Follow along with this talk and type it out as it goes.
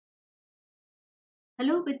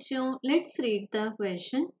Hello bachcho, let's read the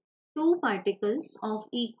question. Two particles of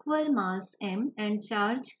equal mass m and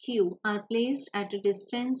charge q are placed at a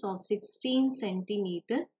distance of 16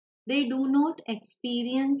 centimeter. They do not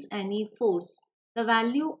experience any force. The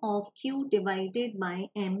value of q divided by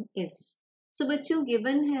m is. So बच्चों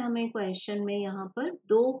given है हमें question में यहाँ पर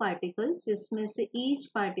दो particles जिसमें से each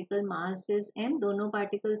particle mass is m, दोनों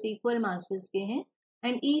particles equal masses के हैं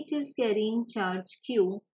and each is carrying charge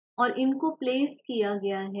q और इनको प्लेस किया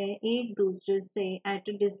गया है एक दूसरे से at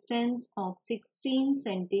a distance of 16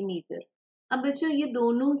 centimetre. अब बच्चों ये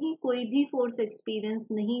दोनों ही कोई भी फोर्स एक्सपीरियंस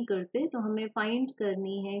नहीं करते तो हमें फाइंड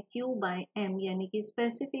करनी है Q बाय M यानी कि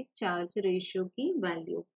स्पेसिफिक चार्ज रेशियो की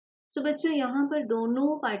वैल्यू। सो बच्चों यहाँ पर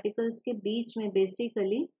दोनों पार्टिकल्स के बीच में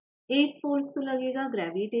बेसिकली एक फोर्स तो लगेगा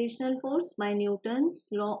gravitational force by Newton's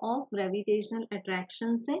law of gravitational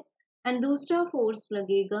attraction से एंड दूसरा फोर्स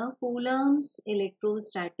लगेगा कूलम्स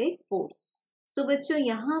इलेक्ट्रोस्टैटिक फोर्स। तो बच्चों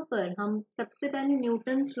यहाँ पर हम सबसे पहले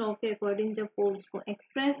न्यूटन्स लॉ के अकॉर्डिंग जब फोर्स को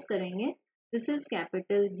एक्सप्रेस करेंगे, this is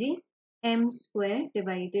capital G m square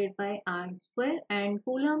divided by r square and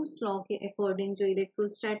Coulomb's law के अकॉर्डिंग जो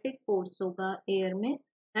इलेक्ट्रोस्टैटिक फोर्स होगा एयर में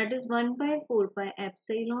that is 1/4 pi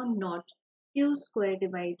epsilon not q square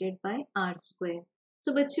divided by r square.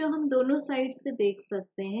 तो बच्चों हम दोनों साइड से देख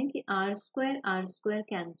सकते हैं कि आर स्क्वायर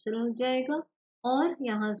कैंसिल हो जाएगा और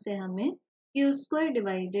यहाँ से हमें Q square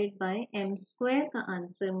divided by M square का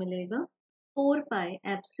आंसर मिलेगा 4 पाई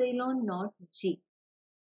एप्सिलॉन नॉट जी,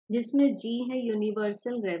 जिसमें जी है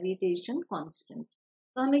यूनिवर्सल ग्रेविटेशन कांस्टेंट।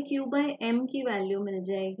 तो हमें क्यू बाय एम की वैल्यू मिल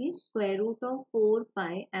जाएगी square root of 4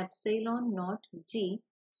 pi epsilon not ji.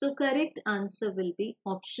 So correct answer will be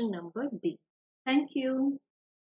option number D. Thank you.